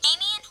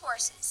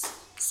horses.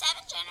 7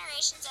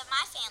 generations of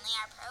my family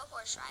are pro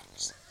horse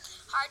riders.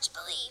 Hard to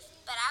believe,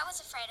 but I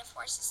was afraid of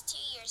horses 2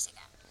 years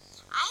ago.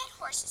 I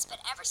had horses, but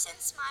ever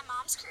since my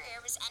mom's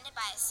career was ended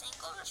by a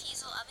single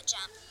refusal of a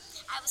jump,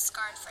 I was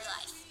scarred for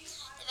life.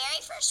 The very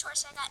first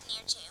horse I got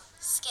near to,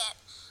 Skip,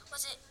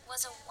 was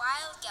a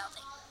wild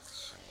gelding.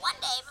 One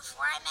day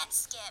before I met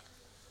Skip,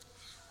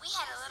 we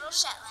had a little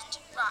Shetland,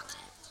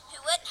 Rocky,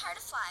 who wouldn't hurt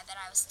a fly, but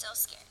I was still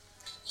scared.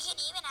 You can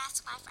even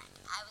ask my friend.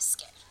 I was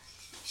scared.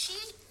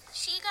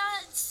 She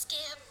got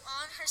Skip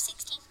on her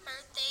 16th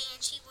birthday,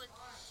 and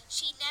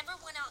she never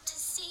went out to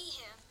see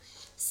him.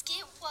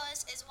 Skip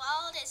was as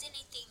wild as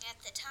anything at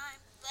the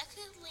time.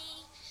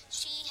 Luckily,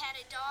 she had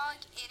a dog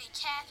and a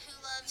cat who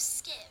loved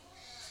Skip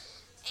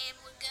and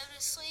would go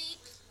to sleep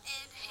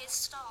in his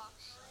stall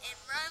and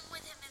run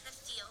with him in the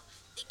field.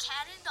 The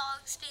cat and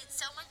dog spent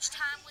so much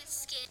time with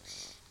Skip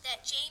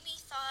that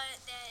Jamie thought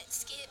that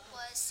Skip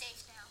was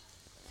safe now.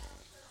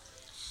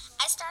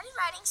 I started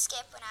riding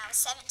Skip when I was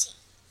 17.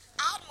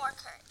 I had more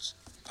courage.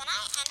 Then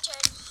I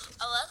entered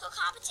a local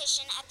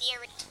competition at the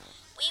arena.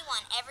 We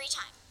won every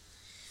time.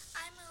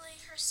 I'm Millie,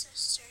 her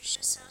sister.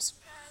 She was so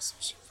surprised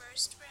when she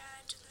first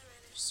arrived in the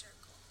winner's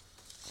circle.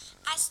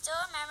 I still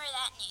remember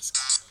that news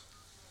clip.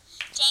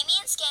 Jamie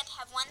and Skip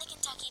have won the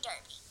Kentucky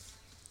Derby.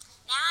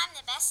 Now I'm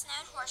the best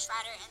known horse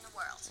rider in the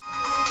world.